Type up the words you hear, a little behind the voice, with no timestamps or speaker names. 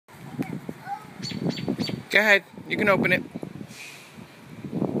Go ahead. You can open it.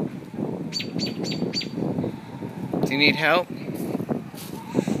 Do you need help?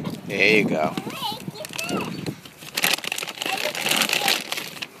 There you go.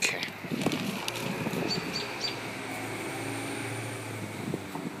 Okay.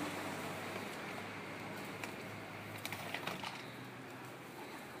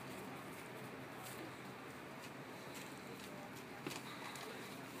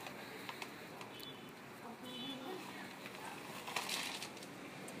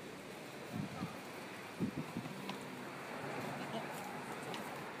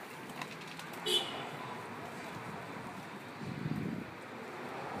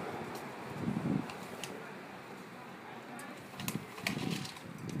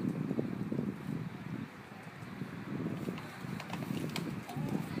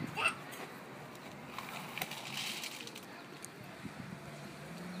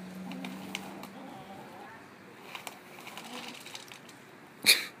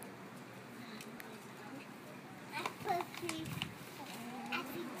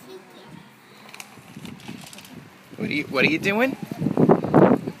 What are you doing?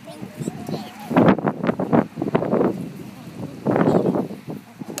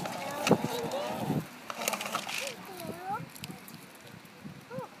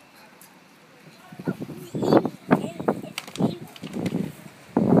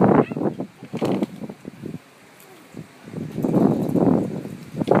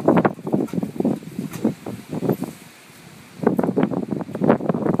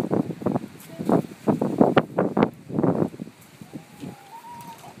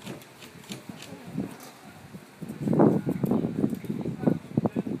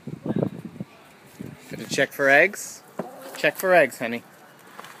 Gonna check for eggs? Check for eggs, honey.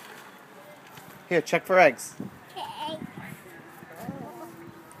 Here, check for eggs.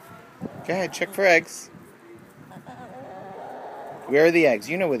 Go ahead, check for eggs. Where are the eggs?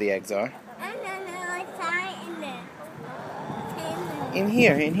 You know where the eggs are. In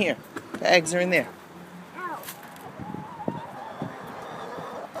here, in here. The eggs are in there.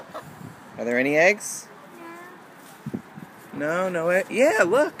 Are there any eggs? No, no egg. Yeah,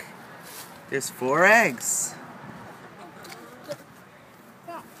 look. There's 4 eggs.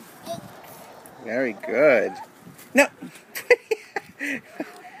 Very good. No. What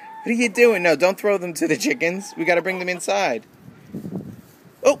are you doing? No, don't throw them to the chickens. We got to bring them inside.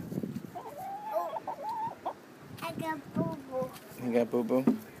 Oh. I got boo-boo. You got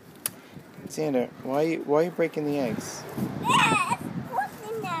boo-boo? Xander, why are you breaking the eggs? Yeah, it's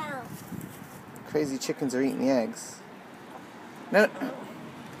working now. Crazy chickens are eating the eggs. No.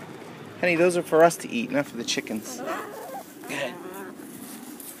 Honey, those are for us to eat, not for the chickens. Good.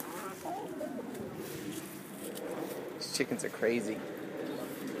 These chickens are crazy.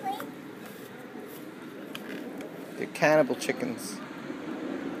 They're cannibal chickens.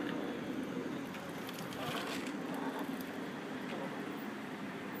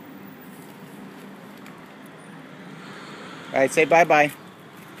 All right, say bye-bye.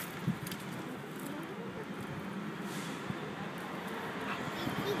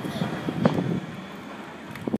 Thank you.